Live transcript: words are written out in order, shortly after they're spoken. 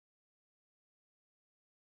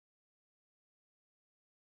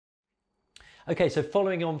Okay, so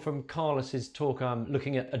following on from Carlos's talk,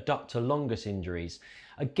 looking at adductor longus injuries.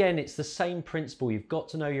 Again, it's the same principle. You've got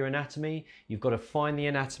to know your anatomy, you've got to find the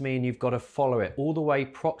anatomy, and you've got to follow it all the way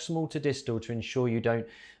proximal to distal to ensure you don't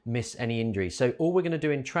miss any injuries. So all we're going to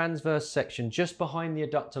do in transverse section, just behind the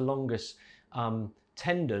adductor longus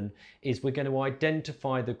tendon, is we're going to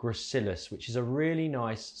identify the gracilis, which is a really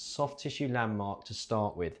nice soft tissue landmark to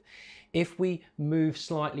start with. If we move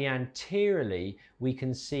slightly anteriorly, we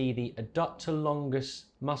can see the adductor longus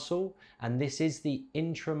muscle, and this is the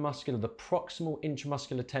intramuscular, the proximal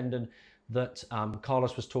intramuscular tendon that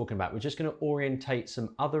Carlos was talking about. We're just going to orientate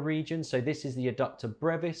some other regions. So this is the adductor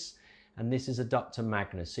brevis, and this is adductor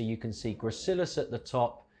magnus. So you can see gracilis at the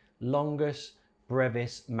top, longus,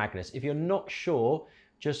 brevis, magnus. If you're not sure,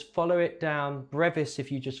 just follow it down. Brevis,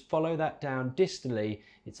 if you just follow that down distally,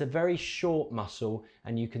 it's a very short muscle,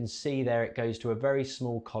 and you can see there it goes to a very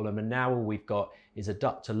small column, and now all we've got is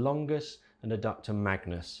adductor longus and adductor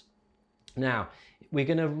magnus. Now, we're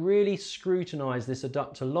going to really scrutinize this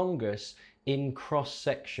adductor longus in cross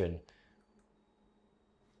section.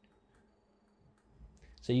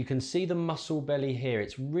 So you can see the muscle belly here.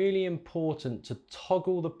 It's really important to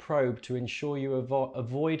toggle the probe to ensure you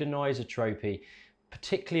avoid anisotropy,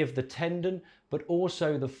 particularly of the tendon, but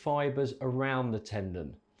also the fibers around the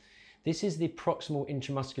tendon. This is the proximal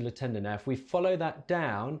intramuscular tendon. Now, if we follow that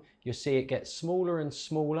down, you'll see it gets smaller and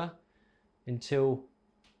smaller until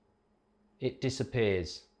it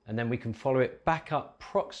disappears. And then we can follow it back up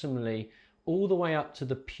proximally all the way up to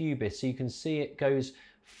the pubis. So you can see it goes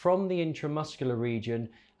from the intramuscular region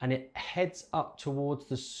and it heads up towards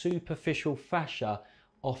the superficial fascia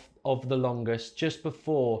of the longus just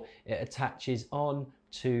before it attaches on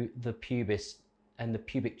to the pubis and the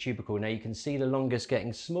pubic tubercle. Now you can see the longus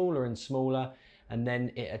getting smaller and smaller, and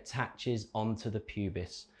then it attaches onto the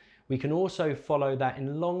pubis. We can also follow that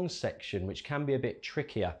in long section, which can be a bit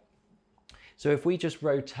trickier. So if we just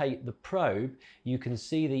rotate the probe, you can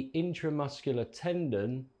see the intramuscular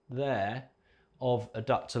tendon there of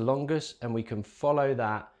adductor longus, and we can follow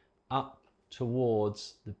that up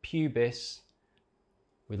towards the pubis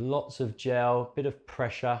with lots of gel, bit of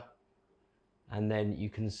pressure, and then you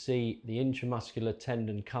can see the intramuscular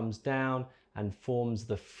tendon comes down and forms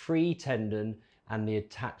the free tendon and the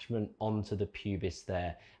attachment onto the pubis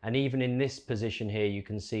there. And even in this position here, you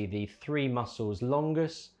can see the three muscles,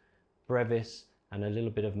 longus, brevis, and a little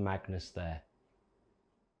bit of magnus there.